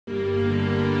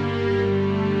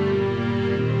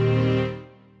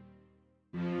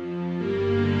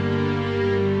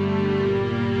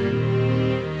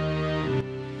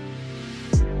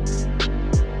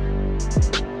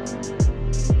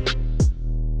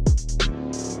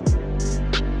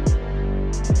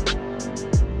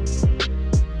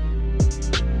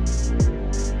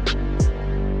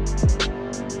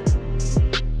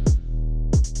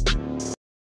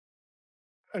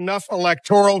enough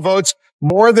electoral votes,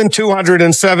 more than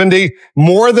 270,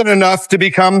 more than enough to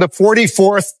become the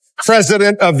 44th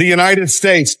president of the United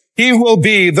States. He will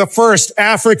be the first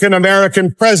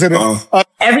African-American president.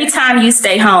 Every time you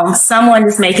stay home, someone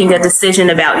is making a decision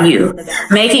about you,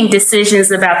 making decisions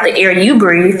about the air you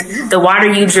breathe, the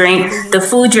water you drink, the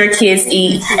food your kids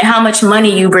eat, and how much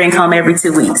money you bring home every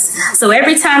 2 weeks. So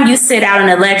every time you sit out an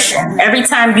election, every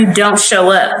time you don't show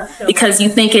up because you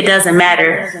think it doesn't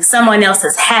matter, someone else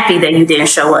is happy that you didn't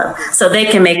show up, so they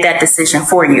can make that decision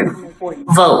for you.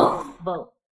 Vote.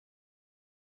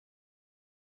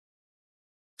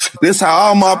 This how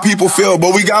all my people feel,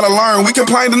 but we gotta learn. We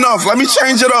complained enough. Let me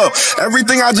change it up.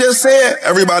 Everything I just said,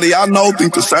 everybody I know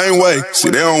think the same way. See,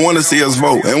 they don't want to see us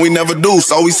vote, and we never do,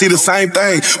 so we see the same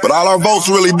thing. But all our votes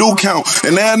really do count,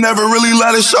 and they'll never really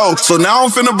let it show. So now I'm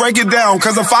finna break it down,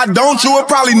 cause if I don't, you would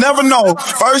probably never know.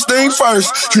 First thing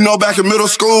first, you know back in middle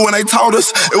school when they taught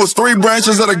us it was 3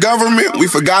 branches of the government, we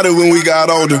forgot it when we got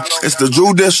older. It's the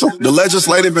judicial, the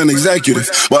legislative, and executive.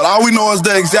 But all we know is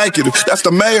the executive. That's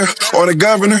the mayor or the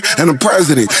governor and the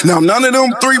president. Now, none of them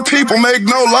 3 people make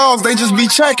no laws. They just be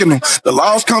checking them. The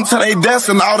laws come to their desk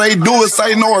and all they do is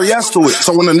say no or yes to it.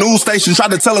 So when the news station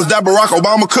tried to tell us that Barack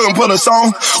Obama couldn't put us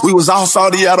on, we was all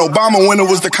salty at Obama when it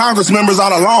was the Congress members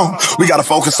all along. We got to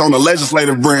focus on the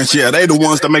legislative branch. Yeah, they the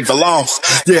ones that make the laws.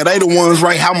 Yeah, they the ones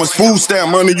write how much food stamp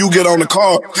money you get on the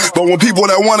card. But when people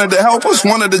that wanted to help us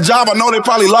wanted the job, I know they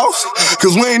probably lost.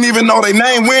 Cause we ain't even know their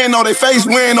name, we ain't know their face,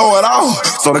 we ain't know it all.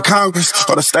 So the Congress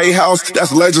or the State House,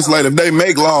 that's legislative. They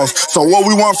make laws. So what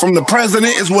we want from the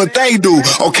president is what they do.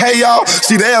 Okay, y'all?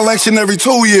 See, they election every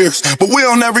 2 years, but we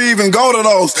don't never even go to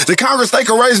those. The Congress, they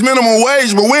can raise minimum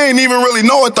wage, but we ain't even really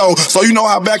know it though. So you know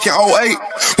how back in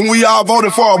 2008, when we all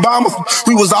voted for Obama,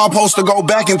 we was all supposed to go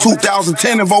back in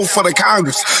 2010 and vote for the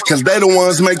Congress. Cause they the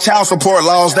ones make child support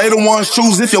laws. They the ones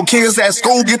choose if your kids at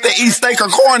school get to eat steak or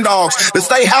corn dogs. The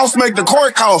State House make the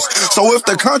court costs. So if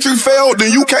the country failed,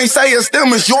 then you can't say it's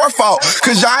them, it's your fault.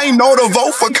 Cause y'all ain't know to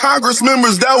vote for Congress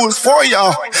members that was for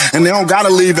y'all. And they don't gotta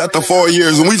leave after 4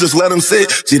 years and we just let them sit.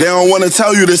 See, they don't want to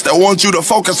tell you this. They want you to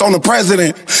focus on the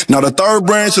president. Now, the 3rd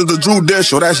branch is the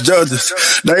judicial. That's judges.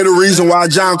 They the reason why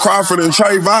John Crawford and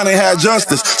Trayvon ain't had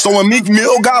justice. So when Meek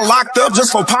Mill got locked up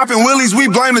just for popping willies, we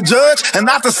blame the judge and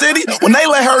not the city when they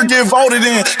let her get voted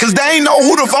in because they ain't know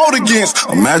who to vote against.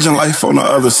 Imagine life on the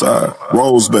other side.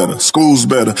 Roads better, schools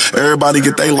better, everybody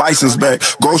get their license back,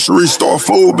 grocery store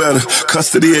food better,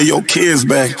 custody of your kids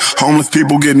back, homeless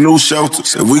people get new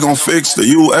shelters. If we gon' fix the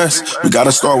U.S., we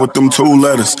gotta start with them 2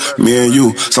 letters, me and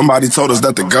you. Somebody told us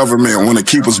that the government wanna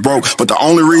keep us broke, but the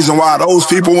only reason why those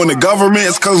people in the government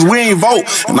is cause we ain't vote.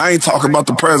 And I ain't talking about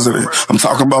the president, I'm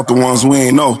talking about the ones we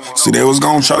ain't know. See, they was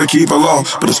gonna try to keep it low,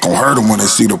 but it's gonna hurt them when they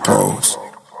see the pros.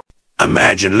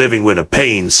 Imagine living with a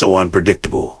pain so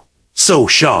unpredictable, so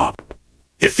sharp.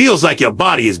 It feels like your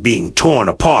body is being torn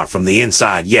apart from the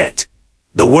inside, yet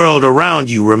the world around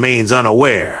you remains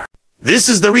unaware. This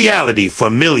is the reality for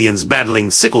millions battling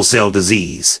sickle cell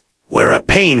disease, where a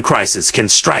pain crisis can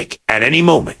strike at any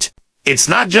moment. It's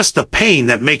not just the pain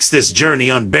that makes this journey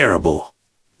unbearable.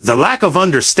 The lack of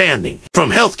understanding,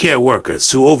 from healthcare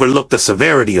workers who overlook the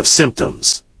severity of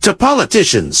symptoms, to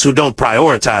politicians who don't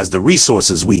prioritize the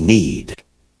resources we need.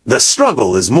 The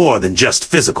struggle is more than just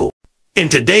physical. In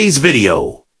today's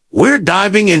video, we're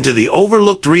diving into the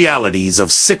overlooked realities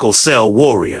of sickle cell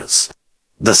warriors,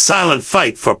 the silent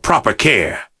fight for proper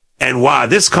care, and why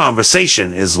this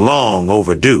conversation is long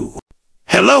overdue.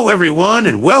 Hello everyone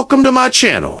and welcome to my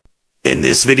channel. In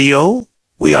this video,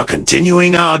 we are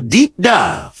continuing our deep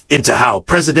dive into how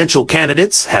presidential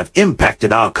candidates have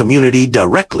impacted our community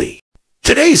directly.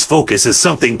 Today's focus is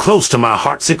something close to my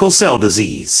heart: sickle cell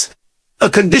disease, a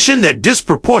condition that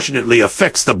disproportionately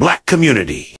affects the Black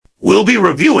community. We'll be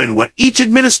reviewing what each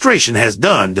administration has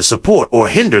done to support or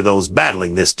hinder those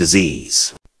battling this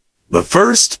disease. But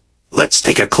first, let's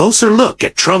take a closer look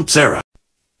at Trump's era.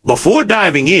 Before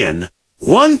diving in,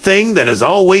 one thing that has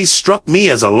always struck me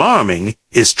as alarming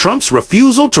is Trump's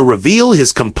refusal to reveal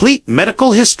his complete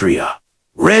medical history. A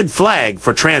red flag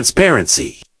for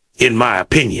transparency, in my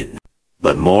opinion.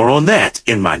 But more on that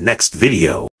in my next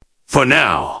video. For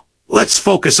now, let's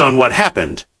focus on what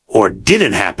happened, or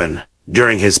didn't happen,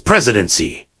 during his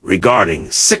presidency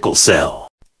regarding sickle cell.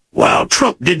 While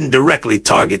Trump didn't directly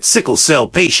target sickle cell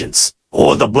patients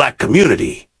or the Black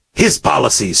community, his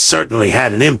policies certainly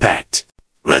had an impact.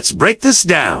 Let's break this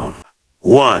down.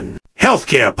 1.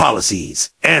 Healthcare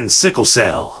policies and sickle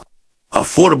cell.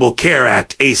 Affordable Care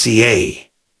Act (ACA).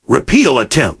 Repeal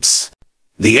attempts.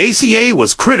 The ACA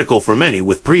was critical for many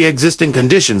with pre-existing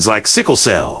conditions like sickle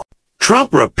cell.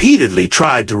 Trump repeatedly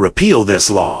tried to repeal this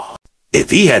law. If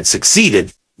he had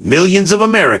succeeded, millions of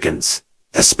Americans,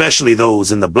 especially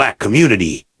those in the black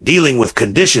community dealing with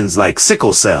conditions like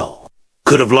sickle cell,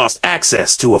 could have lost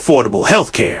access to affordable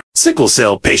health care. Sickle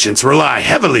cell patients rely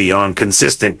heavily on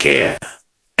consistent care,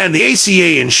 and the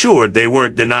ACA ensured they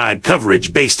weren't denied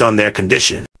coverage based on their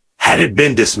condition. Had it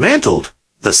been dismantled,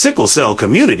 the sickle cell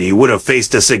community would have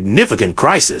faced a significant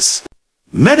crisis.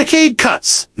 Medicaid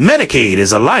cuts. Medicaid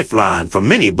is a lifeline for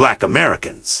many black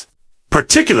Americans,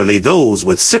 particularly those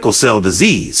with sickle cell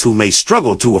disease who may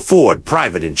struggle to afford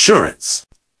private insurance.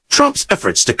 Trump's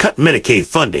efforts to cut Medicaid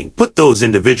funding put those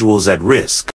individuals at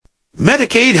risk.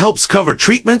 Medicaid helps cover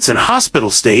treatments and hospital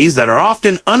stays that are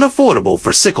often unaffordable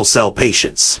for sickle cell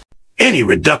patients. Any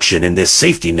reduction in this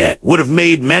safety net would have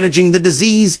made managing the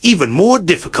disease even more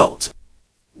difficult,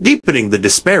 deepening the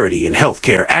disparity in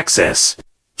healthcare access.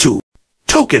 2.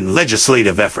 Token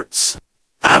legislative efforts.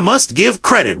 I must give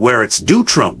credit where it's due.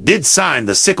 Trump did sign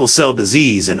the Sickle Cell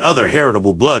Disease and Other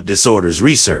Heritable Blood Disorders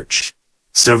Research,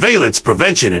 Surveillance,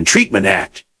 Prevention, and Treatment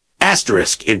Act,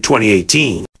 in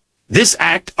 2018. This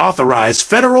act authorized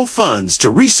federal funds to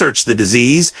research the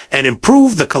disease and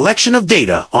improve the collection of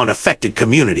data on affected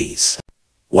communities.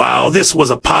 While this was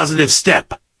a positive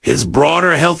step, his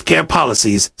broader healthcare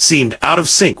policies seemed out of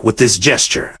sync with this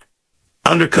gesture,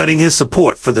 undercutting his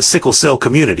support for the sickle cell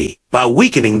community by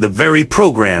weakening the very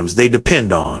programs they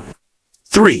depend on.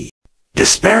 3.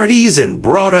 Disparities in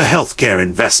broader healthcare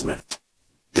investment.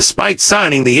 Despite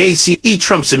signing the ACA,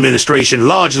 Trump's administration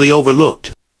largely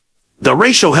overlooked the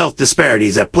racial health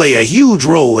disparities that play a huge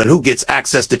role in who gets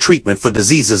access to treatment for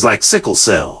diseases like sickle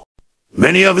cell.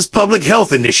 Many of his public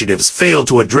health initiatives fail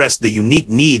to address the unique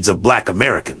needs of black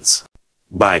Americans.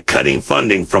 By cutting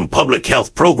funding from public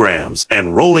health programs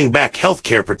and rolling back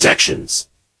healthcare protections,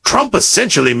 Trump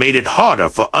essentially made it harder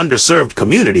for underserved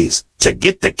communities to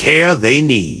get the care they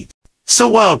need. So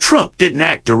while Trump didn't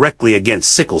act directly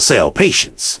against sickle cell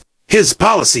patients, his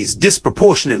policies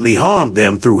disproportionately harmed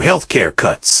them through healthcare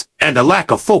cuts and a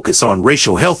lack of focus on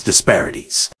racial health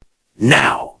disparities.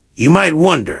 Now, you might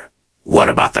wonder, what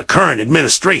about the current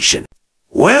administration?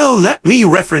 Well, let me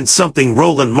reference something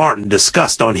Roland Martin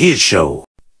discussed on his show,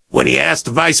 when he asked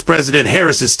Vice President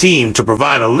Harris's team to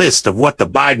provide a list of what the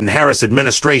Biden-Harris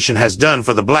administration has done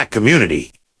for the black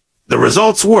community. The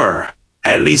results were,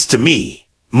 at least to me,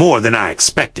 more than I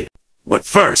expected. But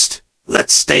first,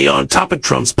 let's stay on top of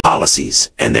Trump's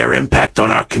policies and their impact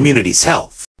on our community's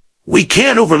health. We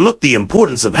can't overlook the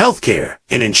importance of healthcare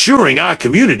in ensuring our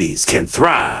communities can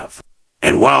thrive.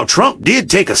 And while Trump did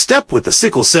take a step with the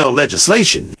sickle cell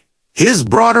legislation, his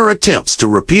broader attempts to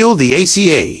repeal the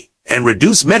ACA and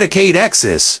reduce Medicaid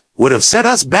access would have set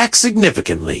us back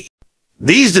significantly.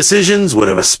 These decisions would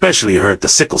have especially hurt the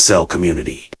sickle cell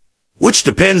community, which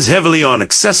depends heavily on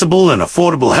accessible and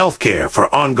affordable healthcare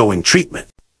for ongoing treatment.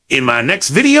 In my next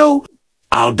video,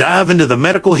 I'll dive into the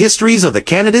medical histories of the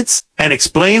candidates and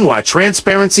explain why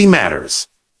transparency matters,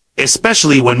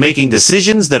 especially when making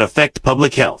decisions that affect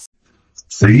public health.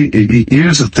 See,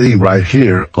 here's the thing right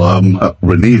here,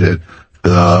 Renita.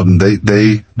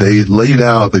 They laid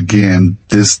out again,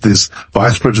 this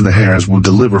Vice President Harris will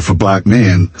deliver for black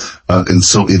men. And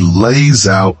so it lays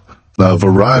out a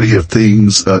variety of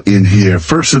things, in here.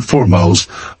 First and foremost,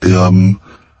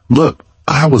 look,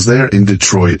 I was there in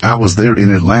Detroit. I was there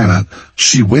in Atlanta.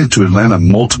 She went to Atlanta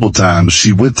multiple times.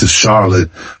 She went to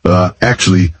Charlotte,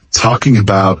 actually talking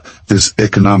about this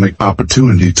economic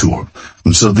opportunity tour.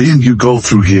 And so then you go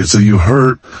through here. So you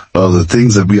heard the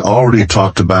things that we already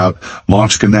talked about,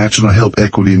 launching a national health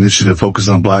equity initiative focused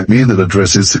on black men that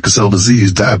addresses sickle cell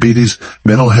disease, diabetes,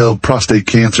 mental health, prostate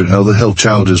cancer, and other health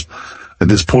challenges that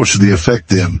disproportionately affect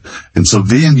them. And so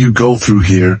then you go through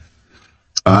here,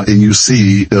 and you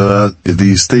see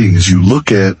these things. You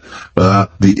look at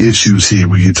the issues here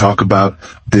where you talk about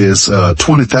this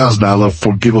 $20,000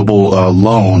 forgivable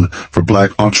loan for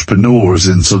black entrepreneurs.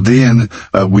 And so then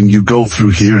when you go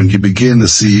through here and you begin to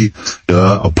see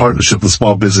a partnership with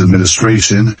Small Business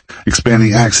Administration,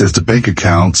 expanding access to bank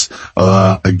accounts,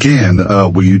 again,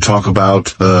 where you talk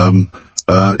about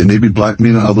enabling black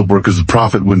men and other workers to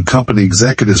profit when company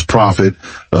executives profit,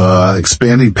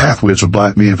 expanding pathways for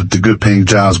black men to good paying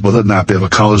jobs, whether or not they have a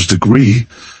college degree,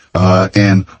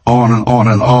 and on and on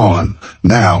and on.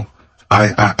 Now,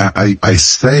 I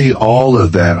say all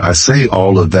of that. I say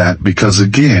all of that because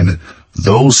again,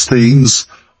 those things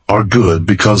are good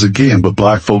because again, what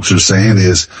black folks are saying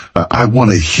is, I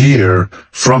want to hear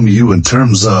from you in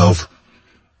terms of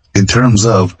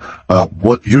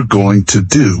what you're going to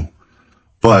do.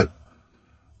 But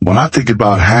when I think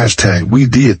about hashtag, we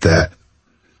did that.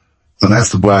 And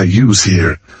that's the way I use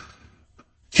here.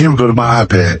 Here we go to my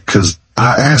iPad because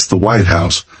I asked the White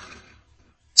House,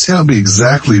 tell me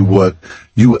exactly what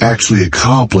you actually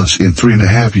accomplished in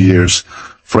 3.5 years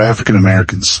for African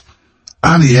Americans.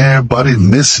 I need everybody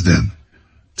listening.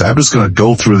 I'm just going to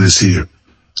go through this here.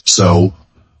 So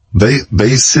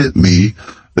they sent me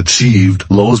achieved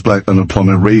lowest black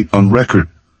unemployment rate on record,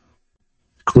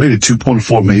 created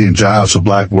 2.4 million jobs for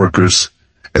black workers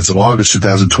as of August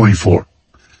 2024.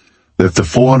 Lifted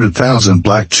 400,000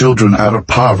 black children out of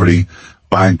poverty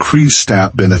by increased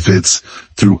SNAP benefits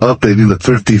through updating the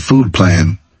Thrifty Food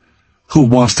Plan. Who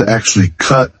wants to actually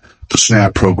cut the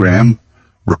SNAP program?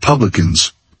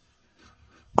 Republicans.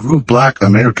 Grew black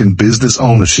American business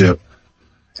ownership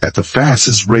at the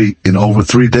fastest rate in over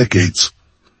 3 decades.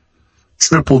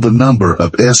 Tripled the number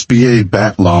of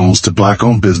SBA-backed loans to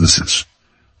black-owned businesses.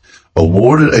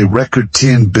 Awarded a record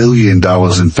 $10 billion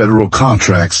in federal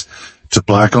contracts to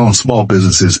black-owned small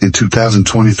businesses in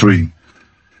 2023.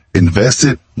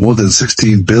 Invested more than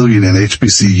 $16 billion in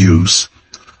HBCUs.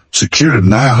 Secured a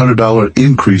 $900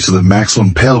 increase to the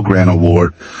maximum Pell Grant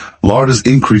Award, largest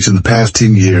increase in the past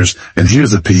 10 years. And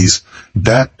here's the piece.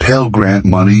 That Pell Grant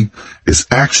money is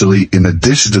actually in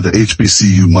addition to the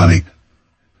HBCU money.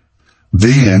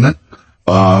 Then,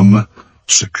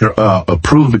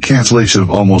 approved the cancellation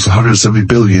of almost $170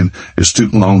 billion in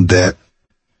student loan debt.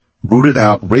 Rooted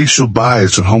out racial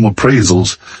bias in home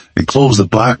appraisals and closed the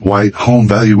black-white home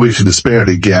valuation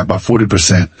disparity gap by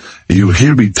 40%. And you'll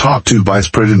hear me talk to Vice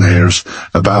President Harris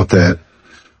about that.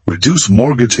 Reduced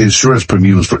mortgage insurance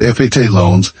premiums for FHA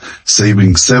loans,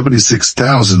 saving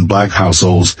 76,000 black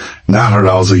households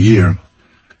 $900 a year.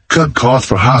 Cut costs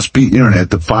for high-speed internet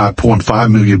to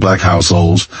 5.5 million black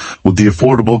households with the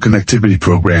Affordable Connectivity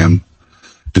Program.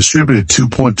 Distributed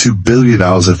 $2.2 billion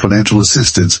in financial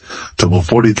assistance to over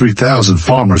 43,000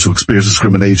 farmers who experience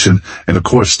discrimination. And of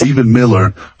course, Stephen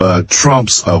Miller,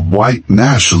 Trump's white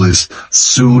nationalist,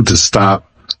 sued to stop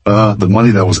the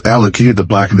money that was allocated to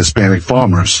black and Hispanic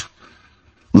farmers.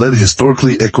 Led a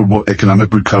historically equitable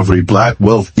economic recovery. Black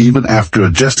wealth, even after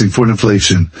adjusting for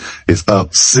inflation, is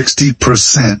up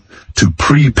 60% to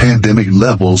pre-pandemic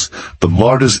levels, the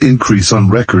largest increase on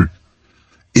record.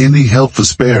 Ending health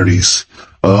disparities.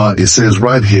 It says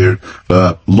right here,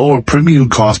 lower premium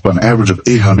costs by an average of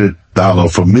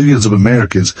 $800 for millions of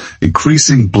Americans,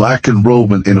 increasing black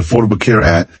enrollment in Affordable Care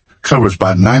Act coverage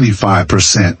by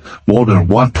 95%, more than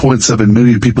 1.7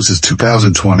 million people since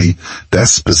 2020. That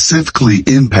specifically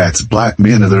impacts black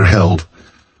men and their health.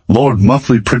 Lowered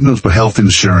monthly premiums for health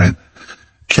insurance,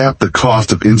 capped the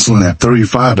cost of insulin at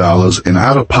 $35 and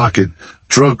out-of-pocket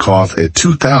drug costs at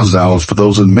 $2,000 for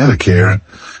those in Medicare.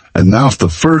 Announced the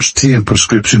first 10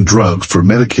 prescription drugs for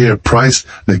Medicare price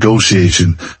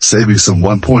negotiation, saving some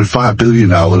 $1.5 billion.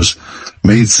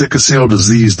 Made sickle cell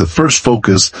disease the first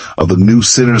focus of the new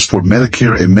Centers for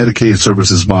Medicare and Medicaid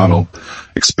Services model.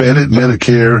 Expanded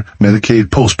Medicare, Medicaid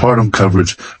postpartum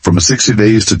coverage from 60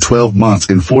 days to 12 months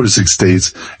in 46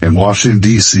 states and Washington,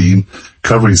 D.C.,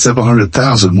 covering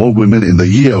 700,000 more women in the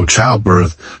year of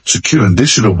childbirth. Secure an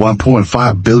additional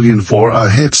 $1.5 billion for a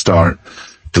Head Start.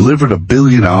 Delivered $1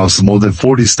 billion to more than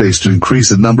 40 states to increase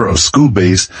the number of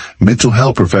school-based mental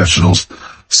health professionals.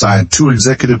 Signed 2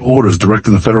 executive orders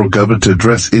directing the federal government to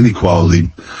address inequality.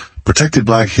 Protected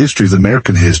Black History as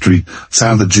American history.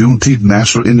 Signed the Juneteenth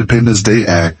National Independence Day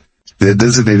Act that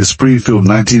designated Springfield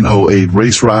 1908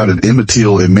 Race Riot and Emmett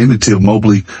Till and Mamie Till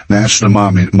Mobley National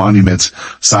Monuments.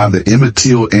 Signed the Emmett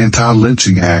Till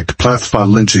Anti-Lynching Act, classified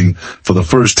lynching for the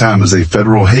first time as a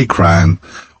federal hate crime.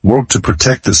 Work to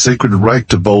protect the sacred right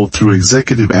to vote through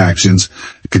executive actions,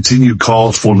 continued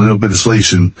calls for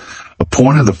legislation,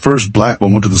 appointed the first black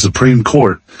woman to the Supreme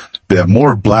Court. They have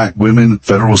more black women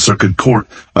federal circuit court,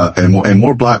 and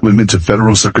more black women to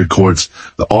federal circuit courts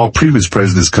than all previous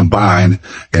presidents combined,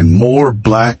 and more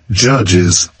black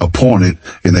judges appointed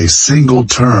in a single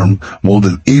term, more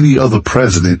than any other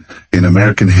president in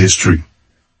American history.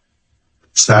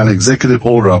 Signed an executive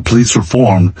order on police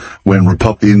reform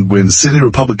when city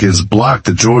Republicans blocked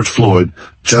the George Floyd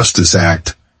Justice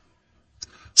Act.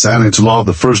 Signed into law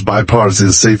the first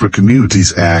bipartisan Safer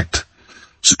Communities Act.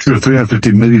 Secure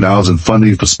 $350 million in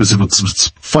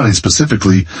funding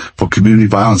specifically for community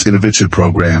violence intervention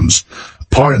programs.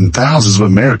 Pardoned thousands of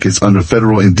Americans under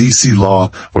federal and D.C. law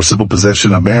for simple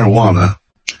possession of marijuana.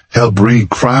 Helped bring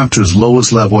crime to its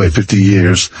lowest level at 50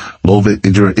 years, low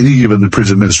during any given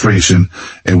prison administration,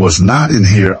 and was not in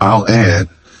here, I'll add,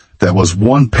 that was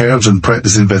one paradigm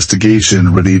practice investigation,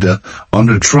 Renita,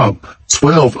 under Trump,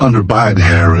 12 under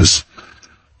Biden-Harris.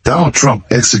 Donald Trump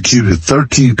executed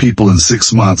 13 people in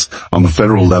 6 months on the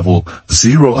federal level,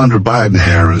 0 under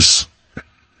Biden-Harris.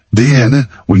 Then,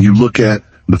 when you look at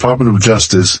the Department of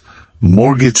Justice,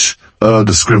 mortgage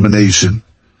discrimination,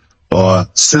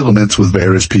 settlements with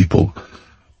various people,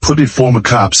 putting former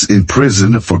cops in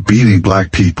prison for beating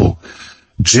black people,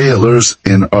 jailers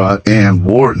and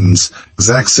wardens,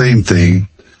 exact same thing,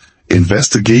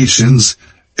 investigations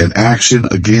and action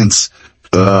against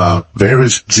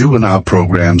various juvenile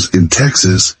programs in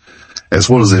Texas, as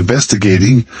well as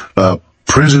investigating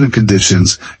prison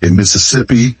conditions in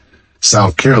Mississippi,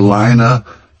 South Carolina,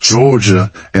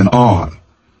 Georgia, and on.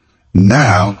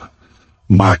 Now,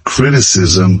 my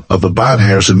criticism of the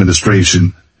Biden-Harris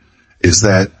administration is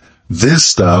that this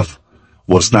stuff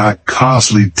was not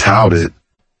constantly touted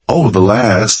over the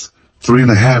last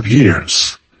 3.5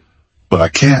 years. But I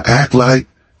can't act like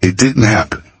it didn't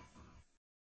happen.